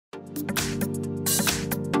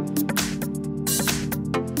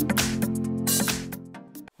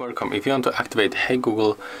Welcome. If you want to activate Hey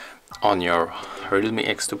Google on your REALME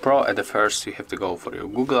X2 Pro, at the first you have to go for your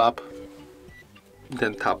Google app,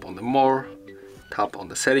 then tap on the More, tap on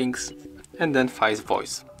the Settings, and then find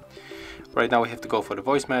Voice. Right now we have to go for the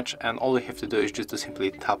voice match, and all we have to do is just to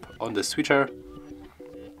simply tap on the switcher,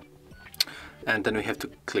 and then we have to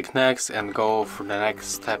click next and go for the next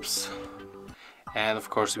steps. And of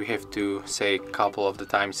course we have to say a couple of the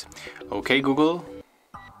times, OK Google,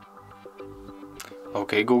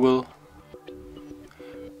 OK Google,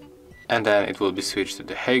 and then it will be switched to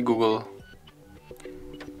the Hey Google,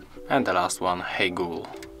 and the last one, Hey Google.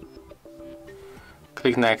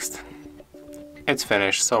 Click next, it's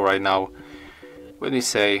finished. So right now when we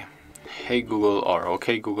say Hey Google or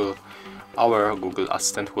OK Google, our Google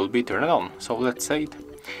Assistant will be turned on. So let's say it,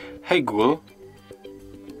 Hey Google.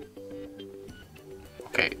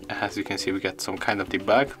 Okay, as you can see we get some kind of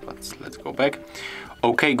debug, but let's go back.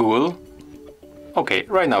 OK Google. Okay,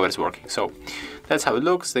 right now it's working. So that's how it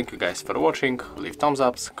looks. Thank you guys for watching. Leave thumbs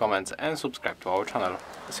ups, comments, and subscribe to our channel.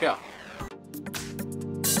 See ya.